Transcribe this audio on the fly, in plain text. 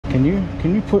Can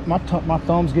you put my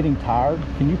thumb's getting tired?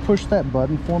 Can you push that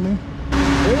button for me?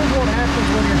 This is what happens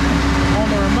when you're on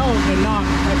the remote and not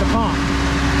at the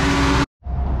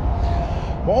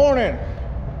pump. Morning.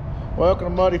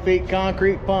 Welcome to Muddyfeet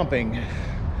Concrete Pumping.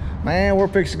 Man, we're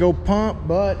fixing to go pump,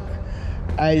 but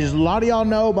as a lot of y'all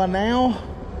know by now,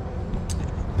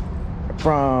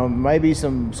 from maybe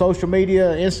some social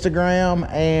media, Instagram,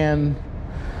 and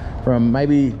from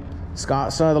maybe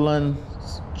Scott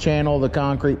Sutherland's channel, the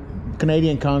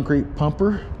Canadian Concrete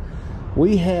Pumper,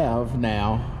 we have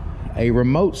now a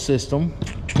remote system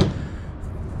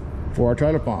for our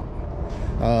trailer pump.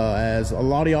 As a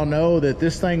lot of y'all know, that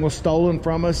this thing was stolen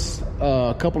from us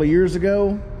a couple of years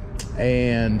ago,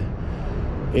 and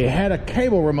it had a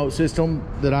cable remote system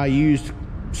that I used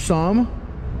some,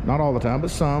 not all the time, but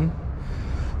some.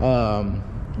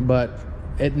 But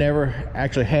it never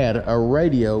actually had a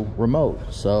radio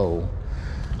remote. So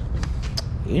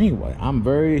anyway, I'm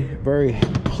very, very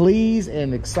pleased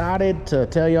and excited to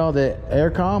tell y'all that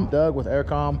Aarcomm, Doug with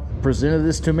Aarcomm, presented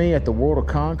this to me at the World of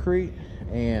Concrete,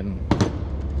 and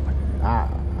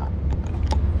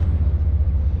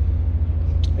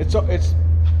it's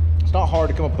not hard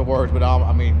to come up with the words, but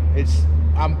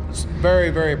I'm very,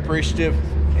 very appreciative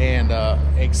and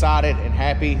excited and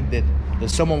happy that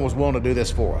someone was willing to do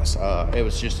this for us. It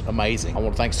was just amazing. I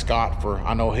want to thank Scott for,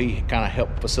 I know he kind of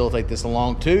helped facilitate this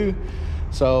along too.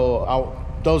 So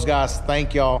those guys,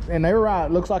 thank y'all. And they were right,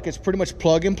 it looks like it's pretty much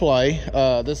plug and play.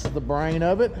 This is the brain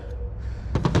of it.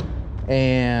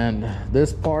 And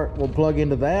this part will plug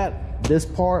into that. This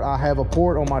part, I have a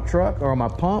port on my truck or on my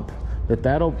pump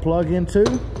that'll plug into.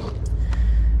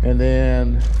 And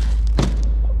then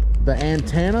the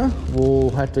antenna, we'll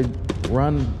have to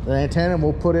run the antenna and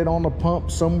we'll put it on the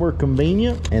pump somewhere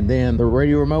convenient. And then the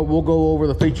radio remote, we'll go over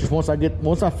the features. Once I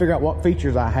figure out what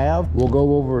features I have, we'll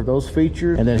go over those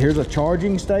features. And then here's a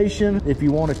charging station. If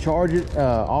you want to charge it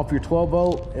off your 12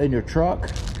 volt in your truck,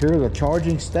 here's a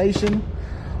charging station.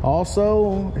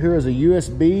 Also, here is a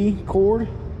USB cord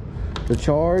to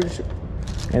charge,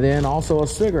 and then also a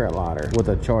cigarette lighter with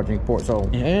a charging port. So,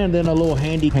 and then a little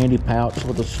handy pouch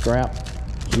with a strap,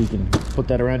 so you can put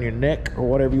that around your neck or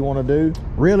whatever you want to do.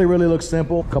 Really, really looks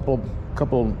simple. Couple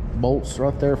bolts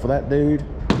right there for that dude,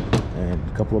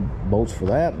 and a couple of bolts for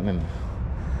that, and then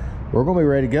we're gonna be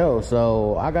ready to go.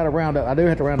 So I do have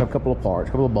to round up a couple of parts,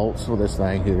 a couple of bolts for this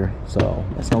thing here. So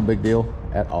that's no big deal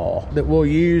at all. That we'll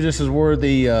use, this is where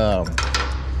the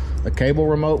cable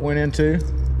remote went into.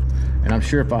 And I'm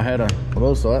sure if I had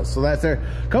so that's there.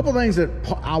 A couple things that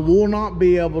I will not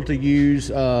be able to use.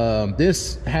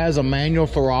 This has a manual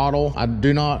throttle. I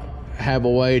do not have a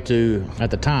way to,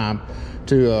 at the time,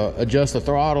 to adjust the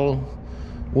throttle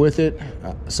with it.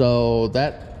 So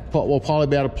that we'll probably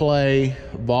be able to play.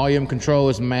 Volume control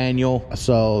is manual.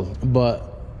 So,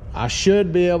 but I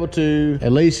should be able to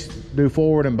at least do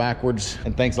forward and backwards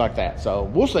and things like that. So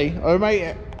we'll see.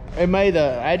 It may the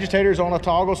agitator's on a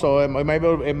toggle, so it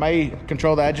may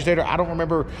control the agitator. I don't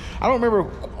remember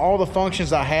all the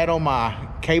functions I had on my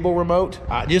cable remote.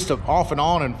 Just off and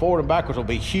on and forward and backwards will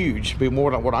be huge, be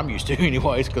more than what I'm used to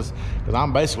anyways, because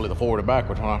I'm basically the forward and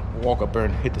backwards when I walk up there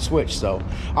and hit the switch. So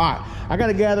all right, I got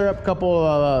to gather up a couple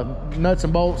of nuts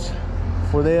and bolts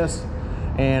for this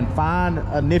and find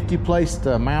a nifty place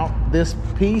to mount this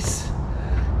piece,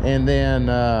 and then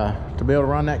to be able to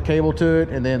run that cable to it,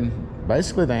 and then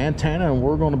basically the antenna, and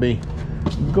we're going to be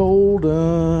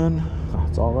golden. Oh,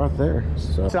 it's all right there.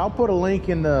 So I'll put a link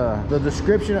in the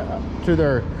description to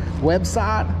their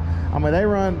website. I mean, they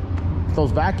run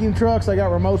those vacuum trucks. They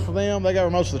got remotes for them. They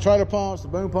got remotes for the trailer pumps, the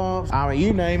boom pumps. I mean,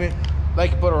 you name it, they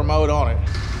can put a remote on it.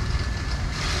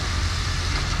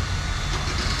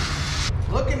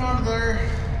 Looking under there,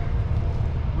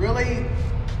 really,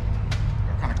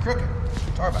 they're kind of crooked.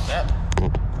 Sorry about that.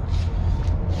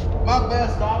 My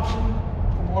best option,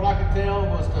 from what I could tell,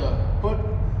 was to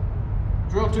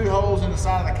drill 2 holes in the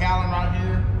side of the cowling right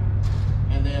here,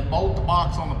 and then bolt the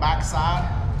box on the back side.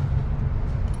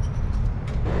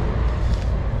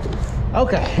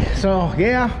 Okay, so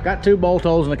yeah, got 2 bolt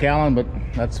holes in the cowling, but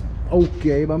that's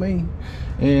okay by me.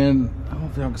 And I don't know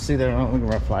if y'all can see there. I don't think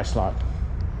about flashlight.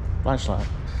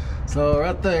 So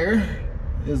right there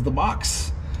is the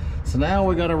box. So now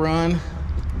we got to run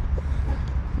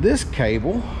this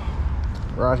cable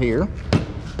right here.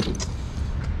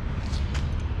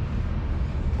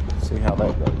 See how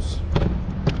that goes.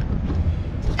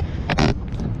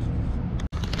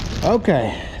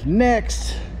 Okay,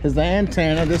 next is the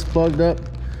antenna. This plugged up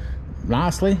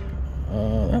nicely.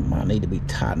 That might need to be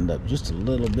tightened up just a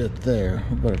little bit there.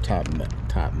 We better tighten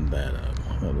that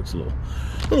up. That looks a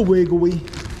little wiggly.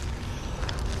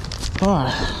 All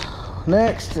right,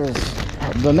 next is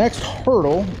the next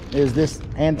hurdle is this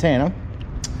antenna.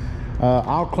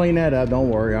 I'll clean that up, don't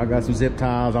worry. I got some zip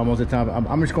ties, almost zip ties.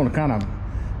 I'm just gonna kind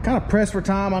of press for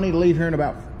time. I need to leave here in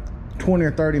about 20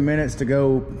 or 30 minutes to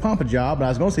go pump a job, but I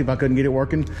was gonna see if I couldn't get it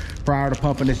working prior to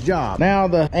pumping this job. Now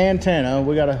the antenna,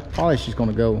 probably she's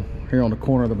gonna go here on the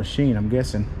corner of the machine, I'm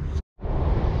guessing.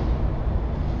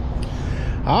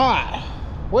 All right,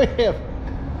 we've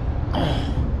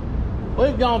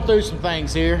gone through some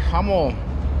things here.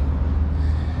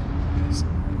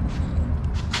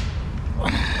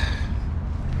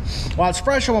 While it's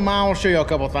fresh on my mind, I'll show you a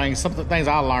couple of things, some things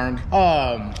I learned.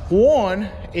 One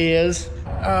is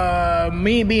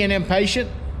me being impatient.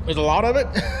 There's a lot of it.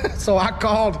 So I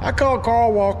called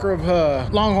Carl Walker of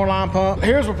Longhorn Line Pump.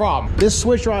 Here's the problem. This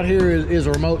switch right here is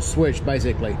a remote switch,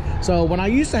 basically. So when I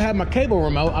used to have my cable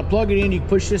remote, I'd plug it in, you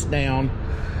push this down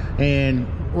and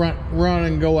run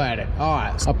and go at it. All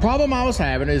right, so a problem I was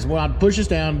having is when I'd push this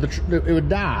down, it would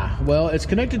die. Well, it's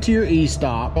connected to your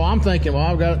e-stop. Well, I'm thinking, well,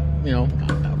 I've got, you know,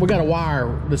 we got a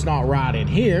wire that's not right in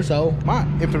here, so my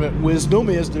infinite wisdom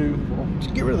is to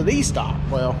get rid of the e-stop.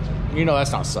 Well, you know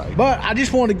that's not safe. But I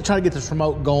just wanted to try to get this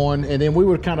remote going, and then we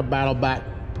would kind of battle back,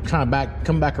 come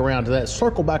back around to that,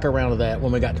 circle back around to that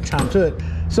when we got to time to it.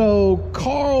 So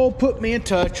Carl put me in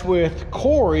touch with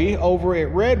Corey over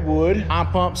at Redwood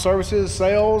Pump Services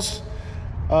Sales,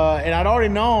 and I'd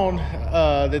already known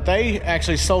that they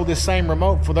actually sold this same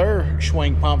remote for their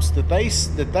swing pumps that they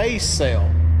sell.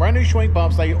 Brand new swing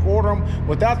pumps. They order them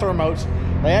without the remotes.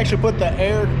 They actually put the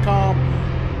Aarcomm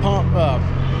pump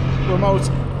remotes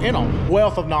in them.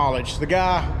 Wealth of knowledge. The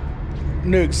guy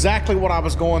knew exactly what I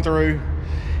was going through.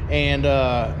 And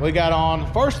we got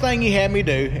on. First thing he had me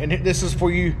do, and this is for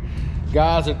you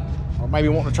guys that are maybe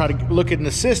wanting to try to look in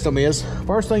the system, is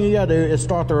first thing you gotta do is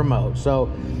start the remote.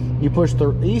 So you push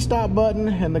the e-stop button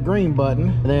and the green button,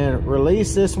 and then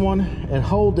release this one and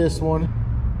hold this one.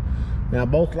 Now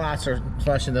both lights are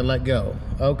flashing, then let go.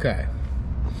 Okay.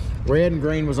 Red and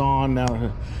green was on.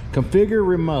 Now configure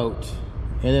remote.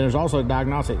 And then there's also a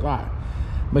diagnostic light.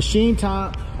 Machine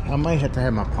type, I may have to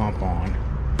have my pump on.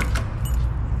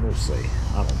 We'll see,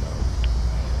 I don't know.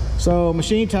 So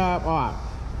machine type, all right.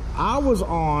 I was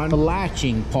on the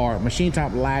latching part, machine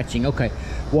type latching. Okay,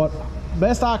 what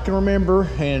best I can remember,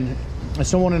 and if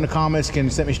someone in the comments can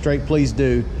set me straight, please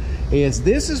do, is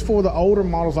this is for the older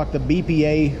models like the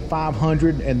BPA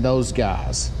 500 and those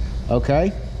guys,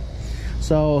 okay?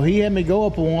 So he had me go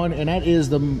up one, and that is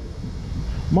the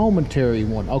momentary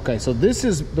one. Okay, so this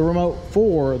is the remote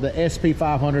for the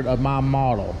SP500 of my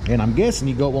model, and I'm guessing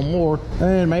you go one more,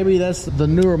 and maybe that's the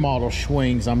newer model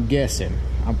swings. I'm guessing.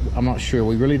 I'm not sure.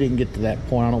 We really didn't get to that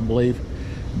point, I don't believe,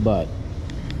 but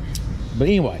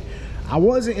anyway, I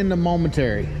wasn't in the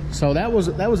momentary, so that was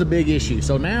a big issue.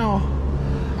 So now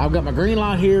I've got my green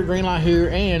light here,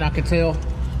 and I can tell,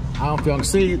 I don't know if y'all can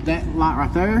see that light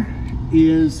right there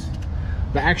is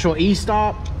the actual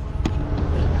e-stop.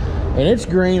 And it's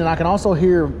green, and I can also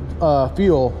hear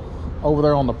fuel over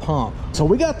there on the pump. So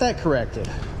we got that corrected.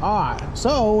 All right,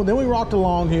 so then we rocked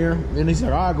along here, and he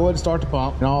said, all right, go ahead and start the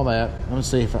pump and all that. Let me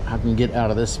see if I can get out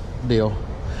of this deal.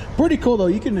 Pretty cool though,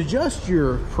 you can adjust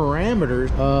your parameters.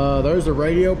 There's the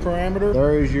radio parameter.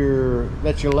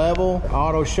 That's your level,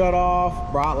 auto shut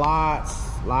off, bright lights,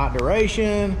 light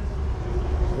duration,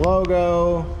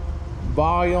 logo,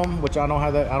 volume, which I don't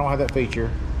have that feature.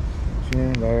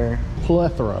 There,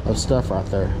 plethora of stuff right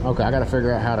there. Okay, I got to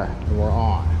figure out we're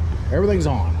on. Everything's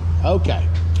on. Okay.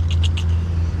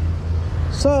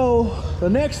 So the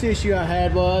next issue I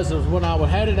had was when I would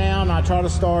head it down and I try to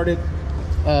start it,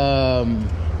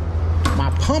 my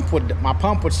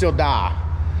pump would still die.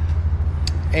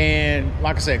 And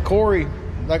like I said, Corey,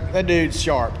 that dude's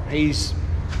sharp. He's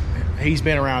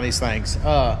been around these things.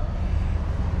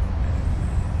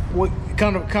 We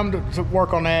come to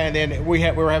work on that, and then we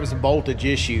were having some voltage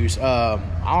issues.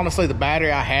 Honestly, the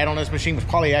battery I had on this machine was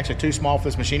probably actually too small for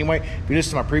this machine anyway. If you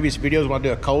listen to my previous videos when I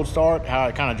do a cold start, how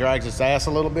it kind of drags its ass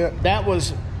a little bit. That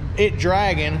was it.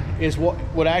 Dragging is what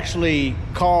would actually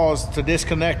cause to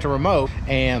disconnect the remote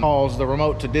and cause the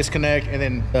remote to disconnect, and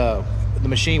then the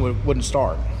machine wouldn't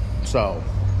start. So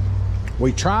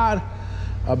we tried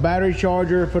a battery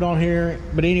charger put on here,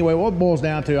 but anyway, what it boils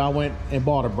down to, I went and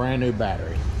bought a brand new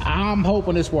battery. I'm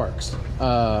hoping this works.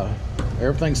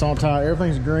 Everything's on top,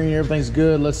 everything's green, everything's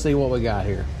good. Let's see what we got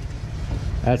here.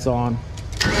 That's on.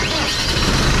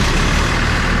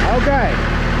 Okay.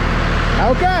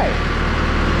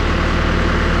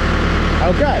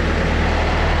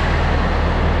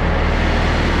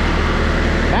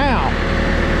 Now,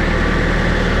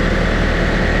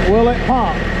 will it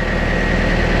pump?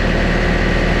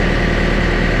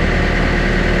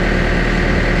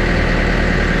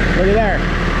 Look at there.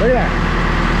 Look at that.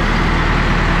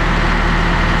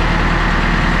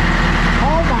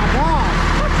 Oh my God.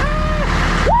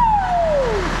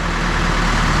 Woo!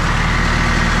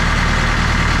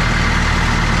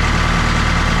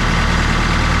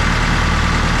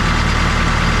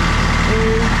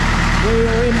 We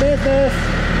are in business.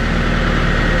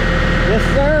 Yes,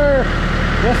 sir.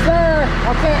 Yes, sir.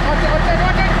 Watch it, watch it, watch it,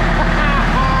 watch it.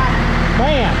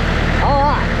 Man, all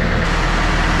right.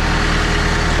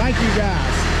 Thank you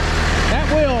guys. That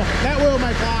will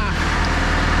make life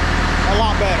a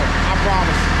lot better, I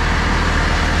promise.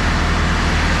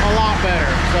 A lot better.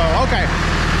 So, okay.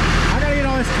 I gotta get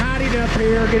all this tidied up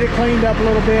here, get it cleaned up a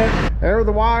little bit. There,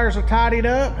 the wires are tidied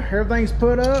up, everything's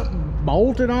put up,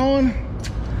 bolted on,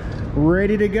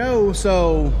 ready to go.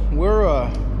 So we're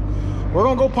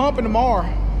gonna go pumping tomorrow.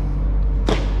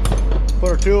 Put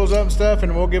our tools up and stuff,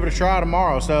 and we'll give it a try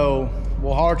tomorrow. So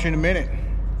we'll holler at you in a minute.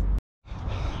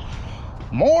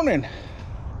 Morning.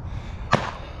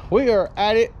 We are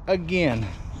at it again.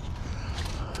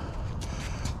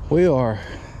 We are.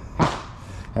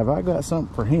 Have I got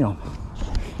something for him?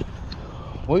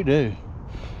 We do.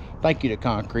 Thank you to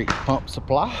Concrete Pump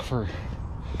Supply for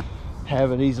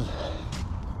having these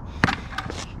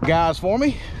guys for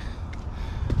me.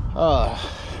 A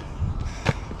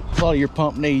lot of your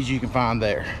pump needs you can find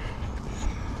there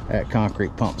at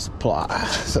Concrete Pump Supply.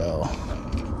 So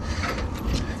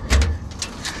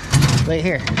right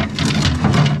here,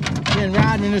 been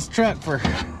riding in this truck for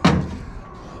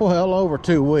well over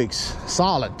 2 weeks,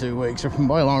 solid 2 weeks, or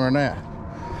way longer than that.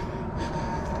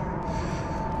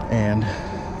 And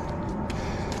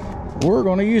we're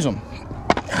going to use them.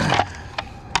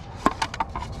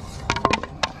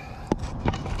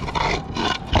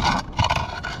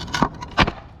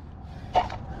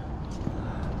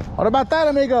 What about that,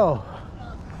 amigo?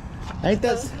 Ain't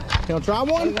that? You want to try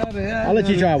one? I'll let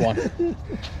you try one.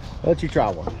 I'll let you try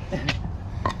one.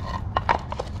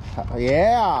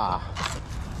 Yeah.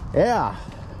 Yeah.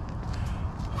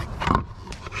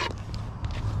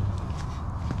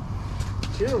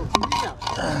 Chill.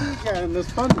 And the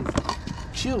sponges.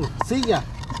 Chill. See ya.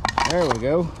 There we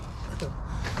go.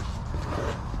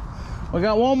 We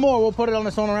got one more. We'll put it on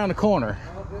this one around the corner.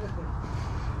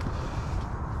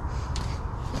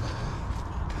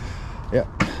 Yep,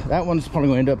 that one's probably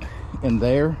going to end up in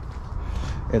there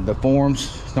in the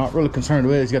forms. Not really concerned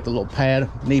with it. It's got the little pad,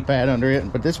 knee pad under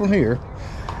it. But this one here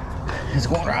is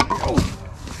going right. Oh,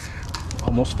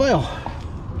 almost fell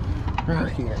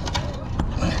right here.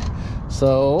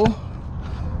 So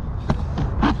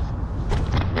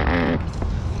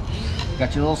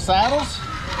got your little saddles.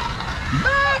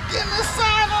 Back in the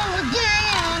saddle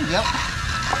again. Yep.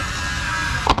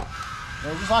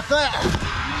 They're just like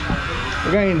that.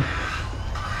 Again.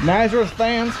 Nazareth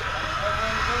fans.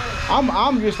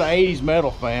 I'm just an 80s metal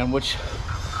fan, which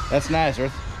that's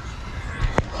Nazareth.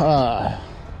 Yeah.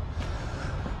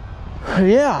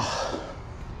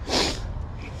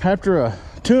 After a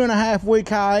 2.5 week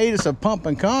hiatus of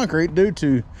pumping concrete due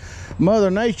to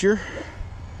Mother Nature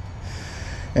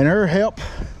and her help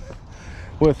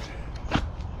with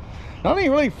not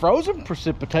even really frozen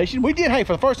precipitation. We did, hey,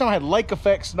 for the first time I had lake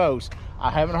effect snows.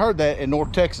 I haven't heard that in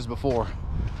North Texas before.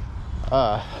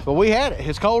 But we had it.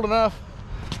 It's cold enough,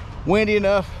 windy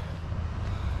enough,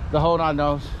 the whole 9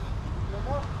 yards.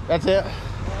 That's it.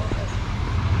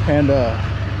 And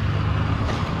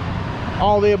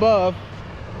all the above.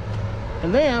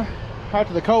 And then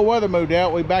after the cold weather moved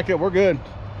out, we backed up. We're good.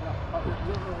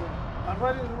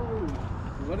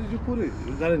 What did you put it?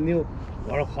 You got a new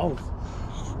water hose.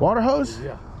 Water hose?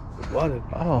 Yeah. Water.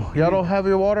 Oh, y'all don't have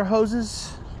your water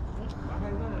hoses?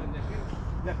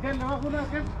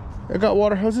 I got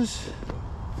water hoses.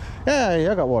 Yeah,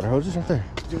 I got water hoses right there.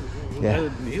 Yeah.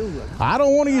 I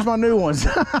don't want to use my new ones.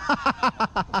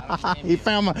 He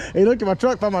looked at my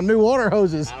truck, found my new water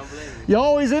hoses. You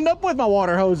always end up with my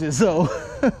water hoses, so.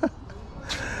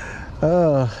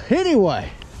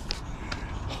 Anyway,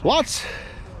 a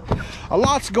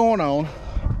lot's going on.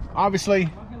 Obviously,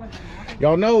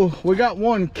 y'all know we got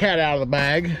one cat out of the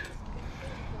bag.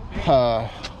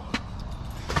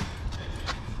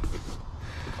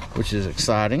 Which is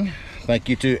exciting. Thank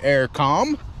you to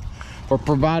Aarcomm for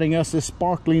providing us this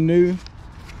sparkly new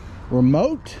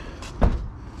remote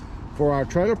for our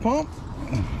trailer pump.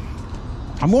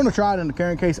 I'm going to try it in the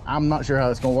carrying case. I'm not sure how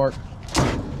it's going to work.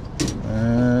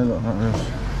 I'm not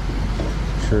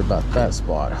sure about that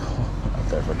spot. Out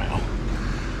there for now.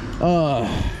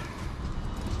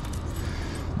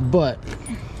 But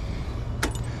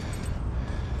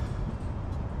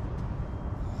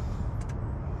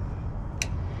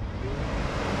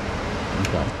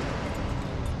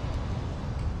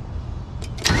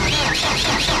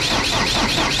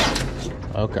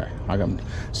Okay, I'm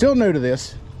still new to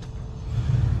this.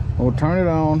 We'll turn it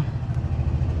on.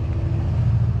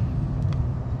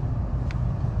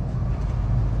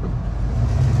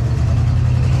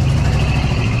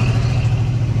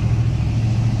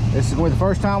 This is going to be the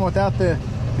first time without the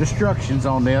instructions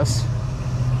on this.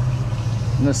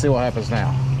 And let's see what happens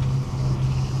now.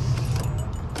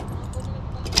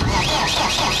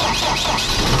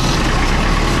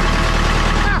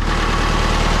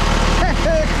 Heck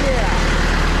yeah!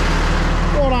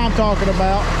 What I'm talking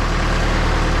about.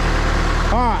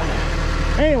 All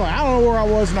right. Anyway, I don't know where I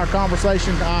was in our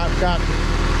conversation. I got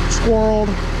squirreled,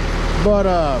 but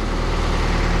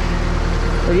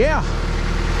yeah,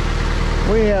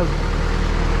 we have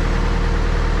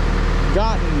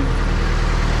gotten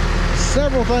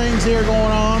several things here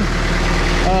going on.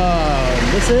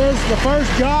 This is the first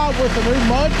job with the new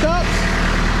mud cups,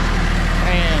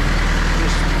 and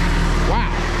just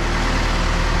wow,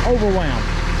 overwhelmed,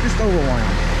 just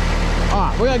overwhelmed. All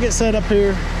right, we gotta get set up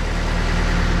here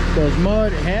because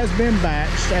mud has been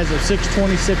batched as of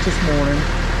 6:26 this morning,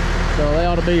 so they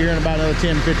ought to be here in about another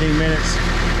 10-15 minutes.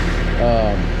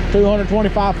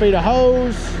 225 feet of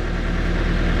hose,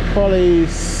 probably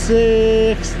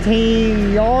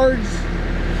 16 yards,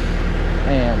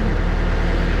 and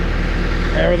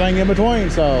everything in between.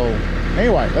 So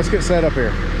anyway, let's get set up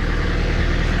here.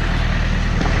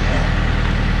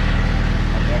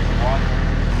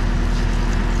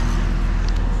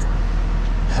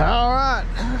 All right,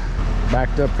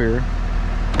 backed up here.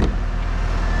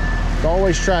 It's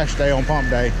always trash day on pump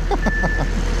day.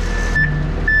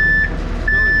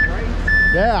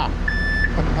 Yeah.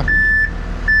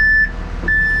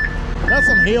 Got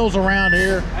some hills around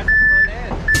here. That's the front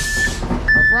end.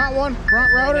 The front one,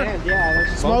 front rotor. Front end, yeah, they're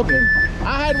Smoking.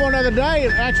 I had one the other day.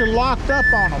 It actually locked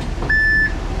up on them.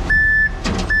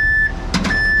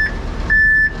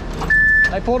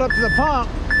 They pulled up to the pump,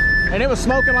 and it was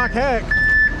smoking like heck.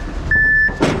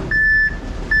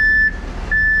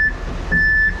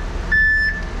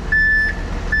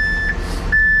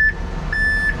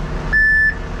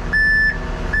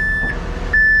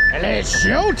 And it's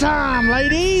showtime,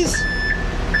 ladies.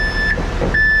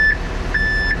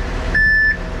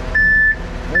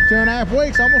 Been 2.5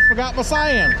 weeks, almost forgot my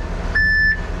saying.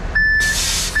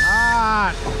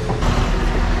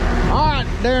 All right,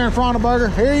 Darren Frontenberger,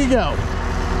 here you go.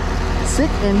 Sick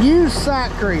and use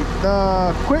Sackcrete.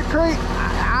 The Quickcrete,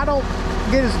 I don't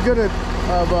get as good of,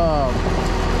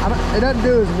 it doesn't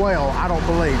do as well, I don't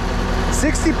believe.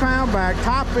 60-pound bag,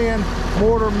 top end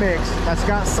mortar mix that's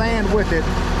got sand with it,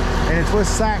 and it's with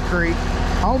Sackcrete.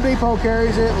 Home Depot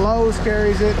carries it, Lowe's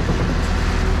carries it.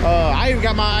 I even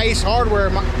got my Ace Hardware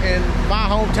in my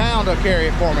hometown to carry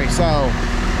it for me, so.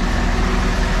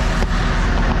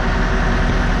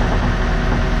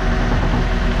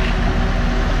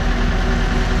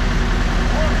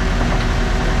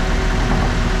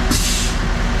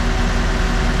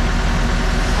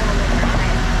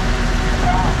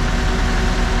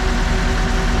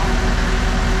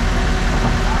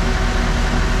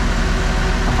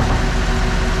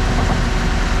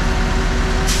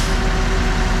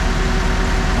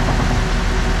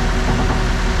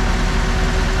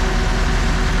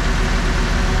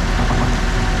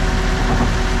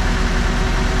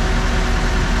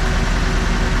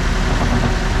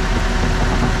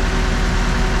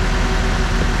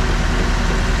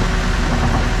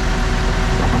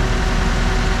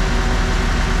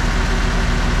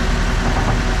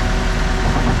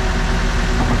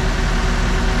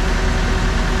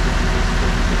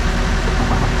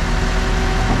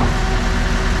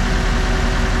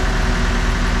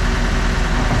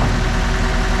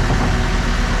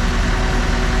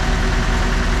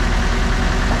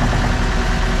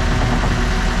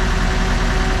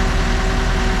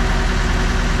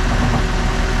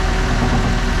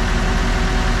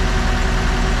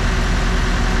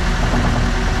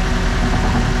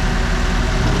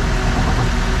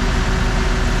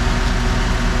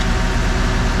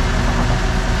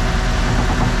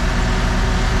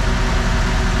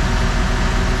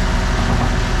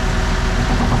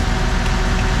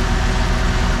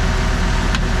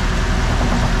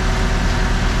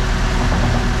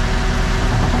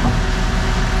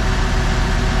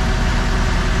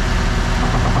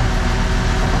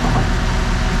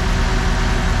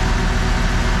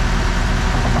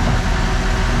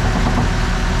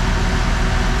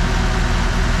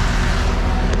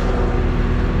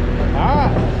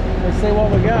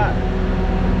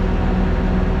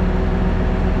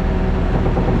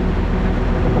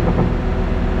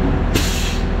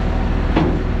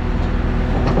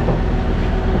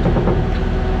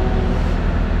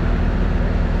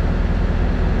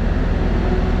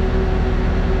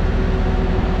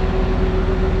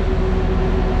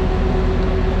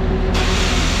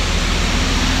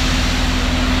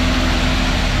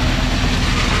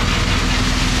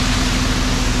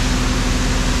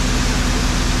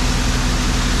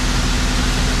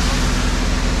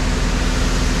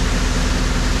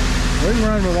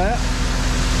 run with that.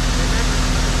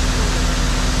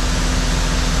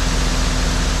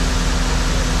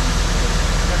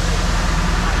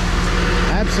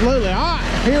 Absolutely. All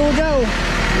right, here we go.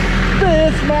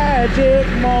 This magic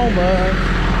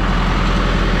moment.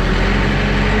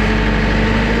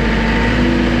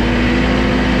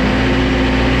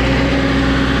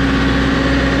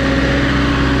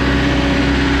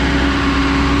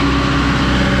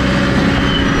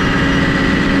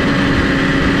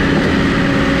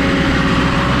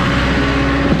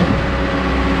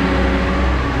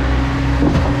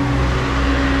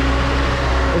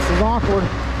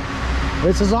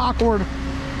 This is awkward.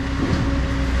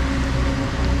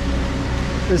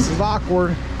 This is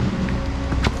awkward.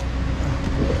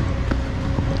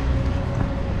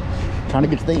 Trying to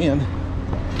get to the end.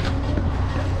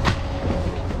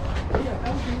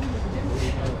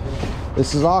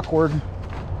 This is awkward.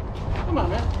 Come on,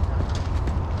 man.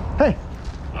 Hey.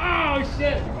 Oh,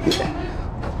 shit.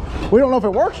 We don't know if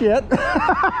it works yet.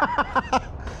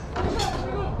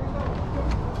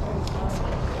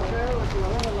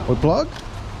 We plugged?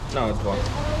 No, it's plugged.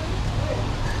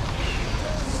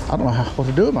 I don't know what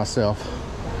to do with myself.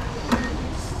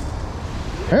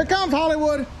 Here it comes,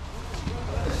 Hollywood.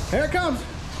 Here it comes.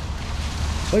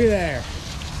 Look at there.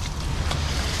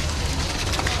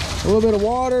 A little bit of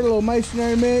water, a little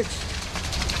masonry mix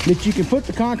that you can put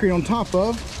the concrete on top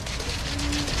of.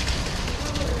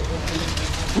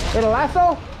 Get a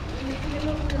lasso?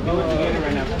 No, we're getting it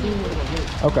right now.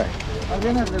 Okay.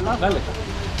 Dale.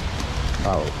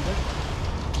 Oh.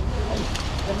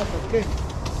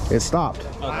 It stopped.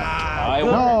 Okay.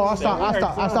 No, I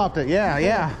stopped it.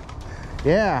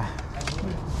 Yeah.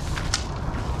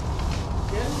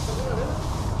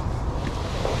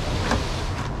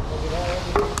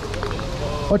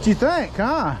 What you think,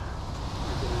 huh?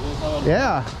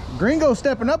 Yeah. Gringo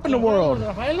stepping up in the world.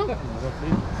 No, pero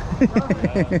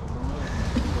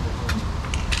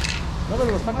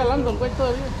lo está calando el güey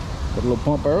todavía. Got a little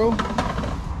pump arrow.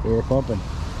 We're pumping.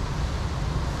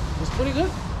 It's pretty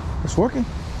good. It's working.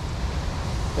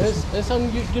 It's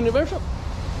on universal.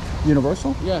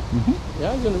 Universal? Yeah.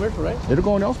 Yeah, universal, right? It'll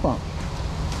go on else pump.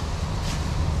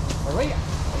 Araya.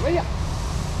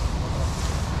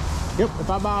 Yep. If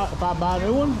I buy a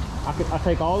new one, I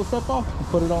take all the stuff off and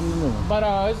put it on the new one. But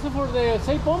is it for the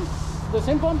same pump? The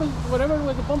same pump is whatever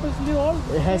with the pump is little old?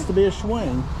 It has to be a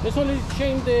swing. This only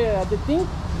change the thing,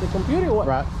 the computer or what?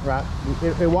 Right.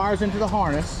 It wires into the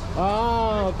harness.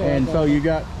 Ah, okay. And okay, so okay. you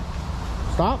got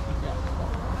stop.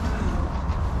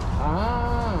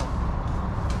 Ah.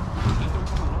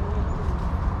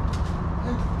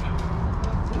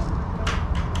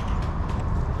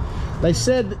 They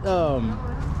said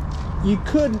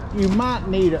you might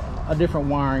need a different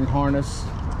wiring harness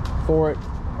for it,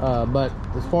 but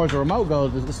as far as the remote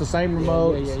goes, it's the same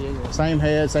remote, yeah. same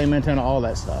head, same antenna, all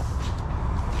that stuff.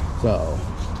 So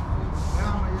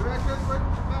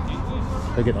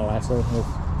they're getting a lasso.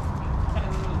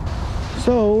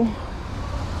 So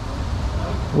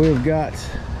we've got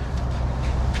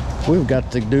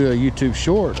to do a YouTube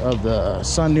short of the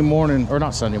Sunday morning, or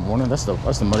not Sunday morning. That's the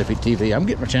Muddyfeet TV. I'm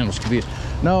getting my channels confused.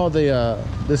 No, the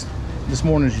this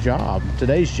morning's job,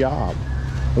 today's job.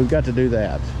 We've got to do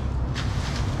that.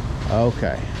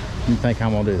 Okay, you think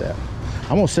I'm gonna do that?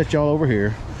 I'm gonna set y'all over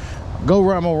here. I'm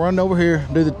gonna run over here,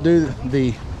 do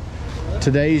the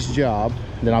today's job.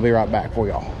 Then I'll be right back for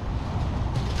y'all.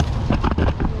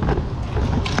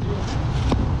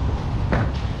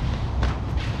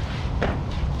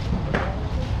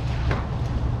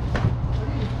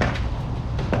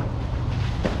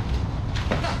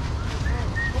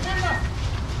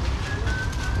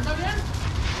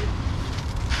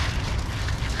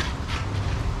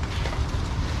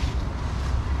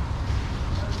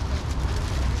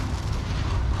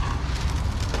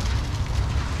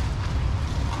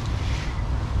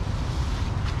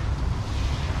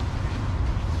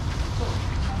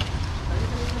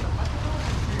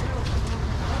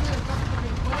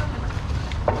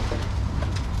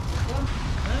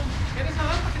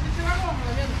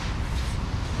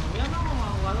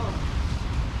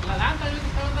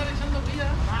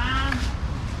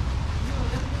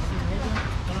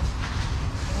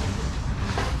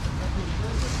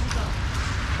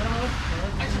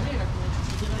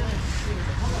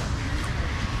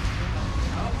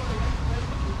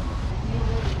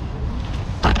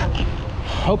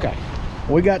 Okay,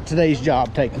 we got today's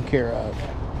job taken care of.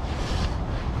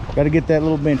 Got to get that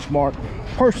little benchmark.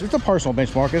 It's a personal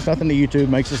benchmark. It's nothing that YouTube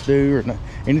makes us do or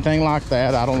anything like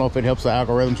that. I don't know if it helps the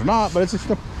algorithms or not, but it's just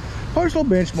a personal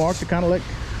benchmark to kind of let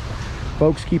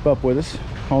folks keep up with us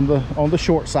on the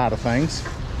short side of things.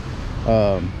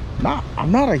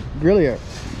 I'm not really a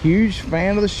huge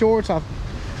fan of the shorts.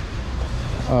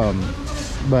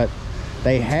 But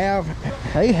they have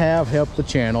helped the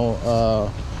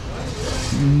channel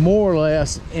more or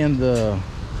less in the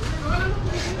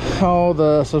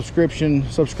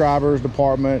subscribers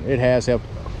department. It has helped,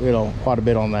 you know, quite a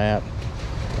bit on that.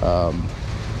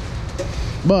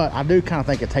 But I do kind of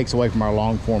think it takes away from our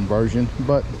long form version.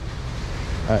 But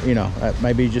you know, that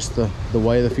may be just the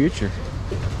way of the future.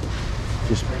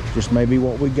 Just maybe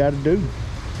what we got to do.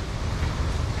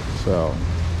 So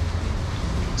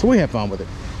we have fun with it.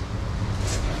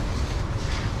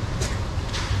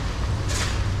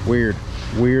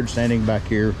 Weird standing back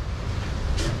here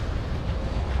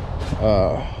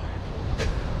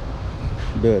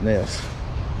doing this,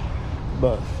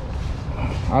 but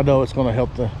I know it's going to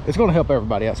help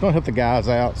everybody out. It's going to help the guys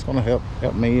out. It's going to help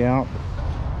me out.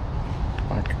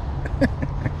 Like,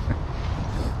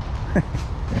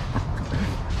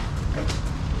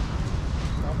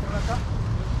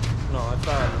 No, it's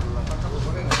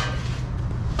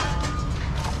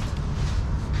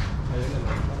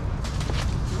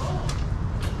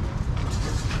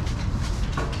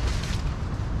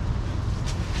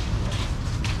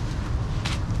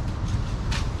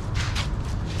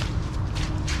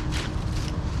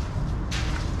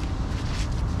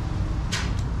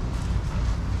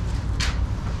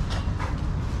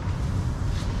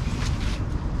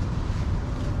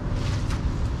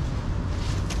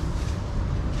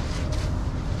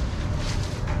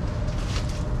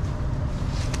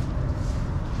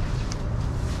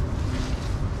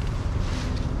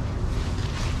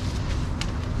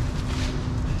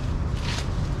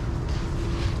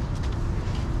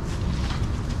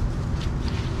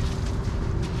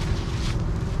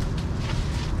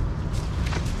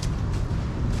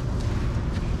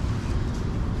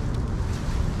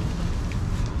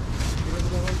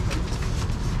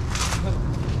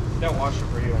they'll wash it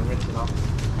for you and rinse it off.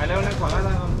 I know that's what I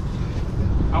was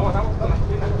gonna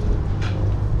do that.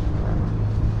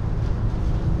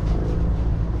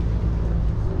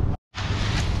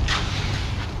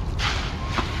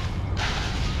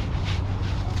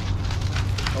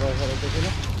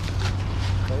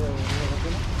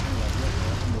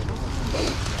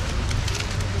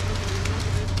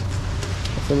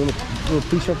 that's a little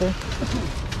piece right there.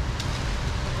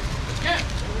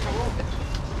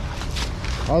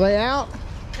 Are they out?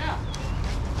 Yeah.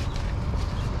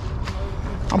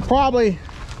 I'm probably,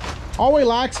 all we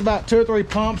like's about 2 or 3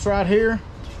 pumps right here.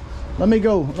 Let me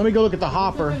go look at the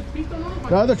hopper.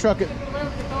 The other truck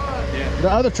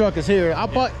is here. I'll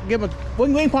probably give it,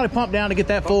 we can probably pump down to get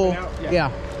that full.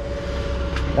 Yeah.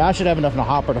 I should have enough in the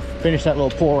hopper to finish that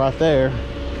little pour right there.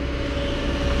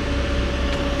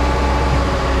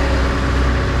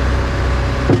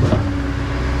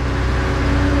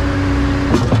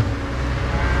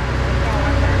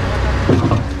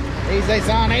 Easy,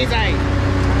 son, easy.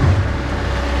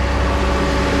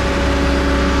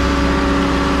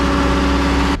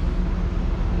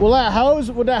 Would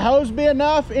that hose be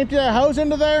enough? Empty that hose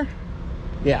into there?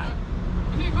 Yeah.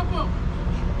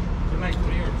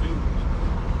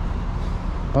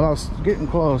 Well, I was getting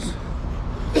close.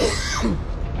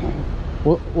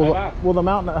 will the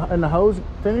mount and the hose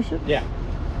finish it? Yeah.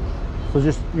 So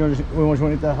just, we want to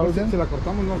get that hose in?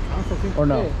 Or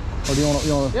no? Or do you want to?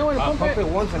 Yeah, Pump it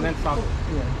once and then stop it.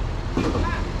 Yeah.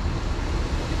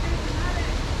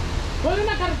 Ponle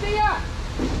una cartilla.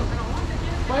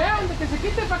 Vaya donde que se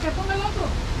quite para que ponga el otro.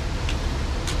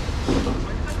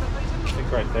 I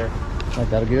think right there. Like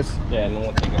that'll get us? Yeah, and then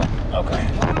we'll take it out. Okay.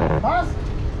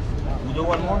 You do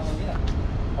one more?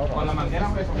 Con la manguera,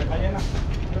 hombre, porque está llena.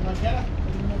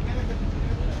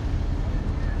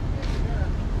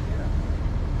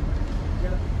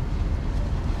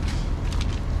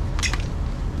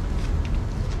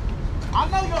 I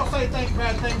know y'all say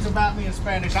bad things about me in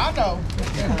Spanish. I know.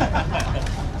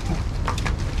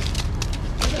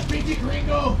 Pinche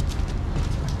gringo.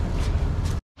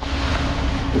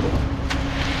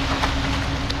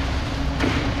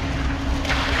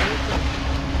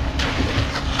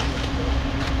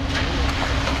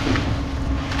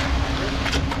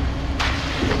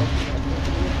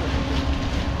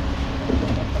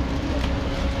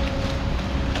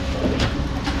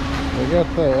 We got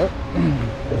that.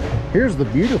 Here's the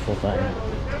beautiful thing.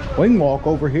 We can walk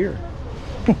over here.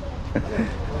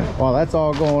 While that's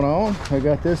all going on, I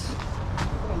got the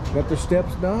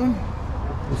steps done.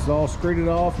 This is all screeded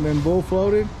off and then bull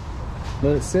floated.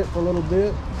 Let it sit for a little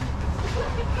bit.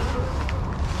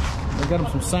 I got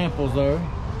them some samples there.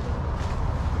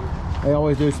 They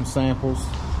always do some samples,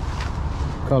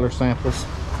 color samples.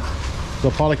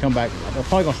 they'll probably come back. They're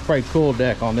probably gonna spray cool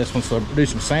deck on this one, so do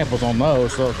some samples on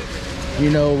those, so you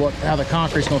know how the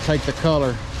concrete's gonna take the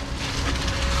color.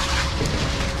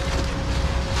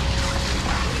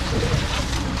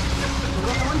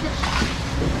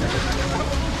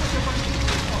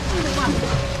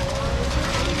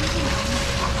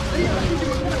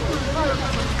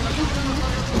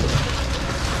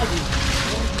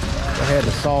 I had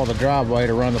to saw the driveway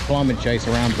to run the plumbing chase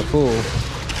around the pool.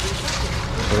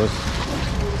 So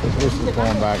this is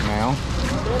going back now.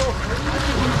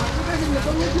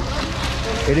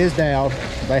 It is doweled.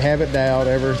 They have it doweled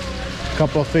every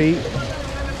couple of feet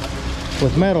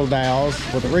with metal dowels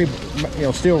with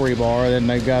steel rebar. Then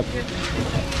they've got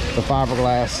the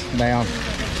fiberglass down.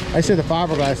 They said the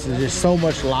fiberglass is just so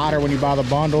much lighter when you buy the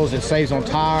bundles. It saves on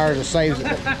tires. It saves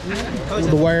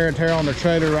the wear and tear on their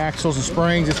trailer axles and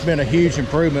springs. It's been a huge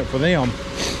improvement for them.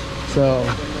 So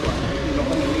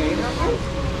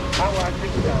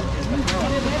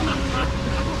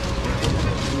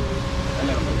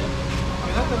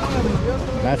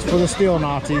that's for the steel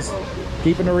Nazis.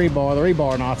 Keeping the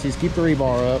rebar Nazis. Keep the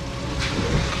rebar up.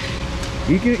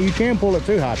 You can pull it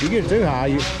too high. If you get it too high,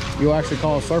 you'll actually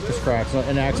cause surface cracks,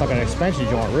 and it acts like an expansion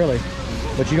joint, really.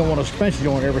 But you don't want a expansion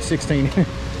joint every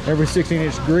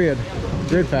 16-inch grid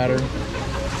pattern.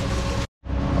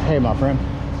 Hey, my friend,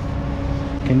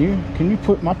 can you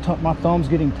put my thumb's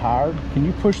getting tired? Can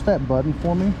you push that button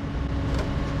for me?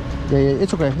 Yeah,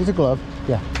 it's okay. It's a glove.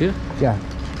 Yeah. Yeah.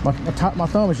 My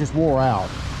thumb is just wore out,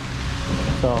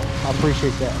 so I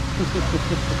appreciate that.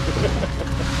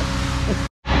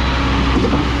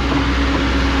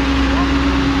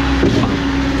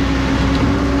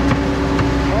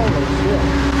 Holy shit.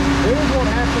 This is what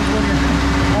happens when you're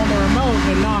on the remote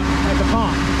and not at the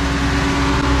pump.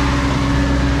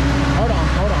 Hold on.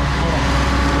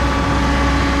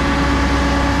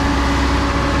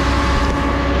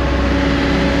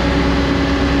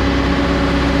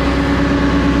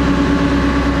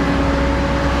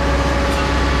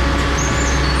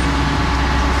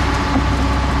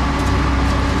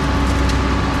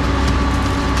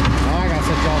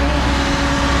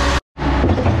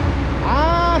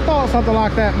 Something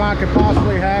like that might could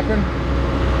possibly happen.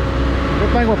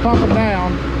 Good thing we're pumping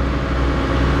down.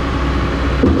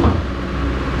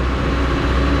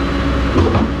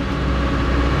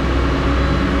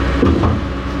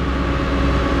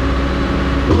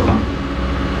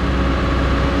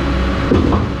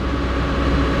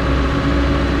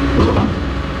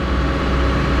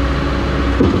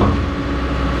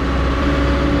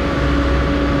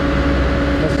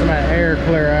 Let some of that air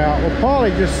clear out. We'll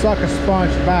probably just suck a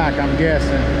sponge back, I'm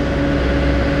guessing.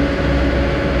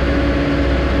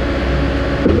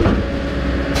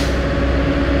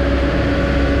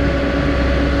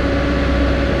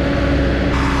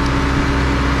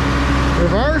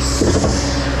 Reverse.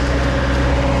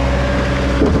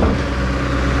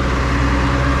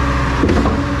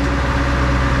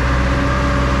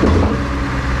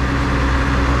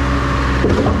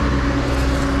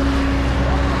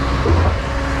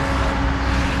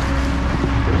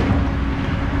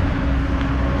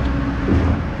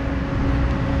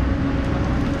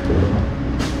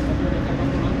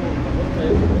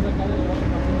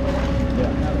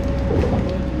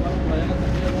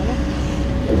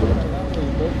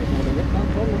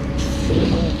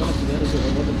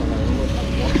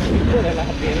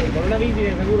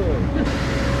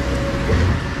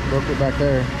 Broke it back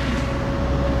there.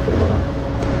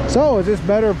 So is this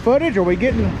better footage? Are we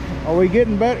getting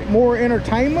better, more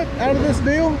entertainment out of this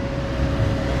deal?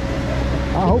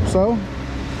 I hope so.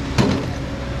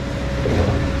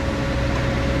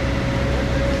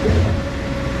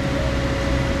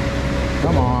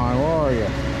 Come on, where are you?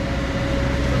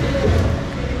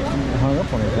 I hung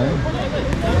up on anything.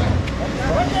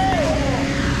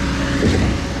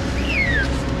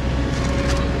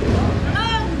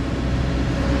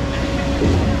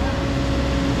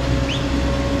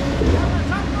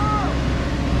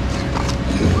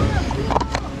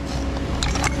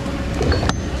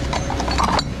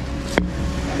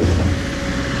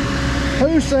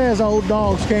 Who says old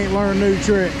dogs can't learn new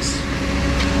tricks?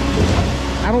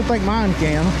 I don't think mine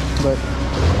can, but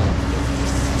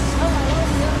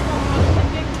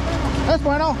that's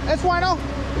bueno. It's bueno.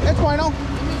 It's bueno.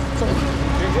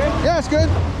 Yeah, it's good.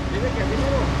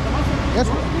 Yes.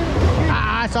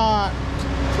 I saw it.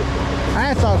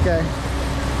 That's okay.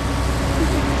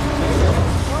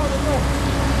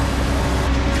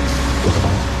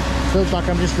 Feels like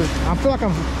I feel like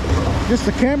I'm just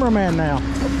a cameraman now.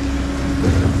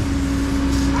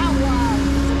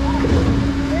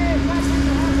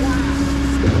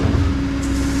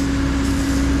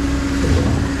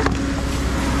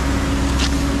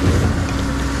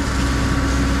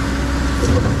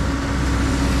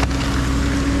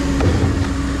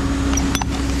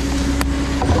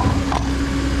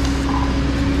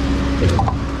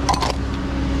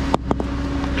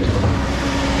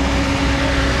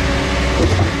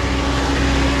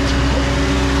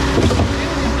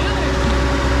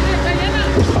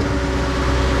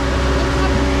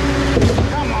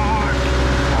 Come on.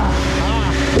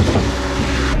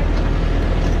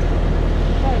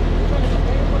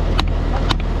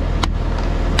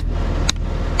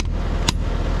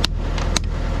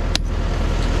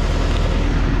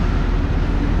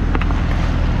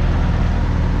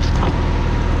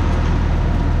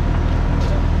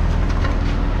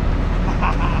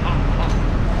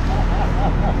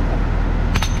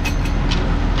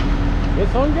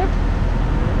 It's on, Jeff?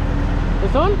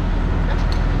 It's on?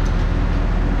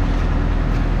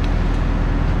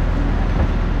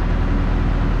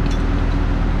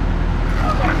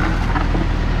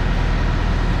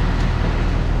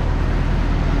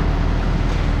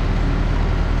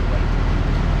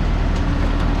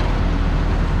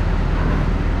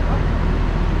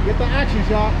 Get the action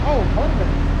shot. Oh,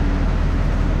 perfect.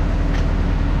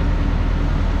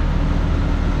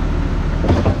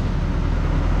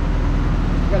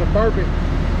 Got a perfect.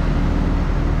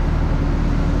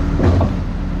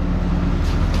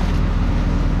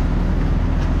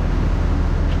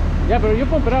 Yeah, but you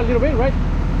pump it out a little bit, right?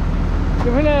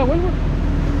 You feel the Wilbur?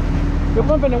 You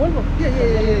pump in the Wilbur?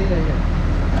 Yeah.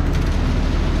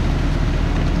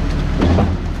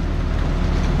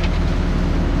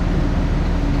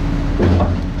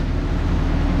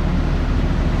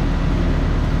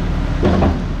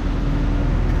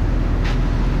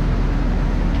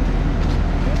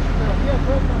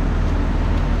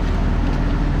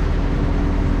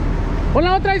 Pon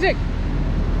la otra, Isaac.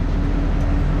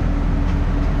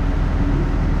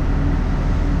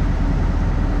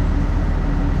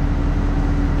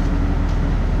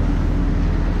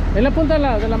 En la punta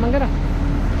de la manguera.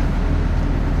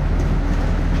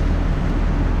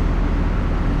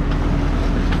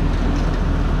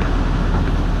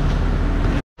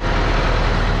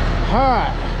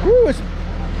 Alright. Woo,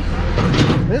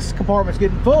 this compartment's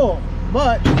getting full,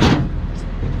 but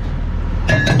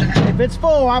if it's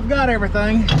full, I've got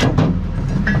everything.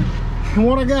 And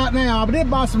what I got now, I did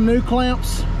buy some new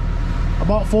clamps. I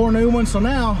bought 4 new ones, so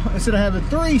now instead of having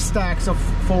 3 stacks of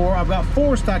 4, I've got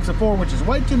 4 stacks of 4, which is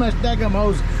way too much daggum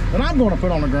hose that I'm going to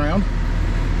put on the ground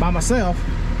by myself.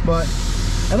 But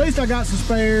at least I got some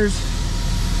spares,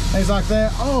 things like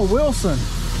that. Oh, Wilson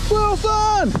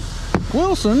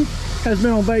has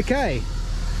been on vacay,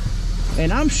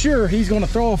 and I'm sure he's going to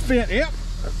throw a fit. Yep.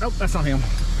 Nope, that's not him.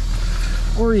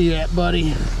 Where are you at,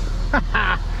 buddy?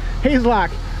 He's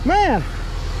like, man,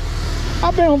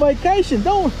 I've been on vacation.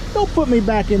 Don't put me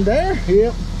back in there.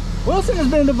 Yep. Wilson has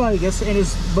been to Vegas, and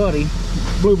his buddy,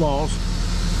 Blue Balls,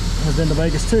 has been to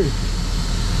Vegas too.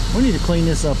 We need to clean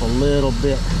this up a little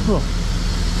bit. Oh,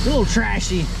 a little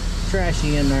trashy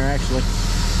in there, actually.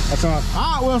 That's all right.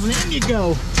 All right, Wilson, in you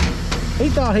go. He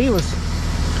thought he was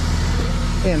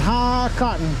in high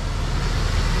cotton.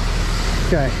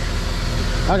 Okay.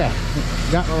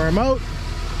 Got my remote,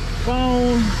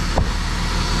 phone.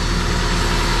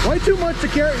 Way too much to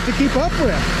keep up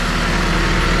with.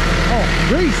 Oh,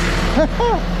 grease.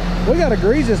 We gotta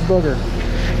grease this booger.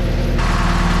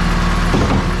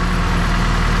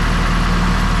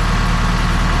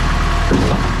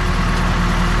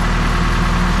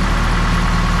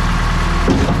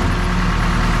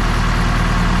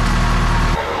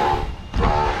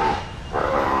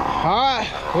 All right,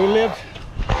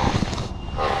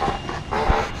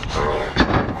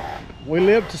 we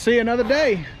lived to see another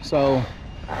day. So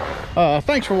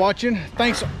thanks for watching.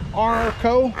 Thanks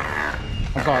Aarcomm.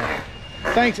 I'm sorry.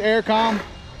 Thanks Aarcomm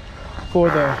for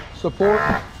the support.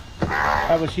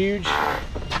 That was huge.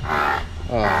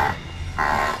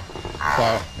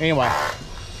 So anyway,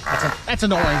 that's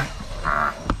annoying.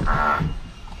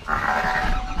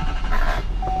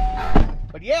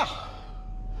 But yeah,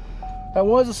 that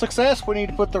was a success. We need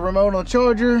to put the remote on the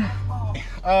charger.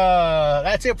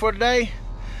 That's it for today.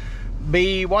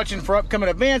 Be watching for upcoming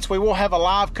events. We will have a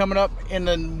live coming up in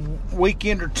the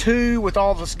weekend or 2 with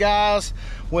all of us guys.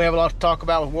 We have a lot to talk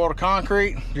about with water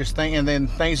concrete, and then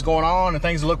things going on and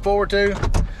things to look forward to.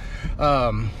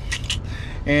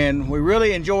 And we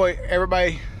really enjoy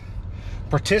everybody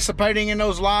participating in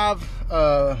those live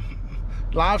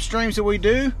streams that we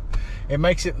do. It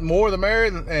makes it more the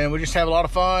merrier, and we just have a lot of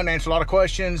fun, answer a lot of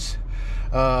questions,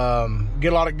 get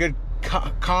a lot of good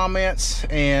comments,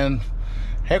 and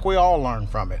heck, we all learn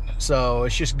from it. So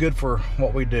it's just good for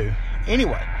what we do.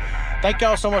 Anyway, thank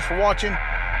y'all so much for watching.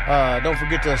 Don't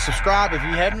forget to subscribe if you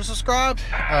haven't subscribed.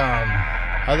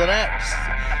 Other than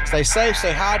that, stay safe,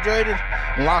 stay hydrated,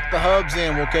 and lock the hubs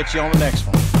in. We'll catch you on the next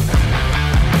one.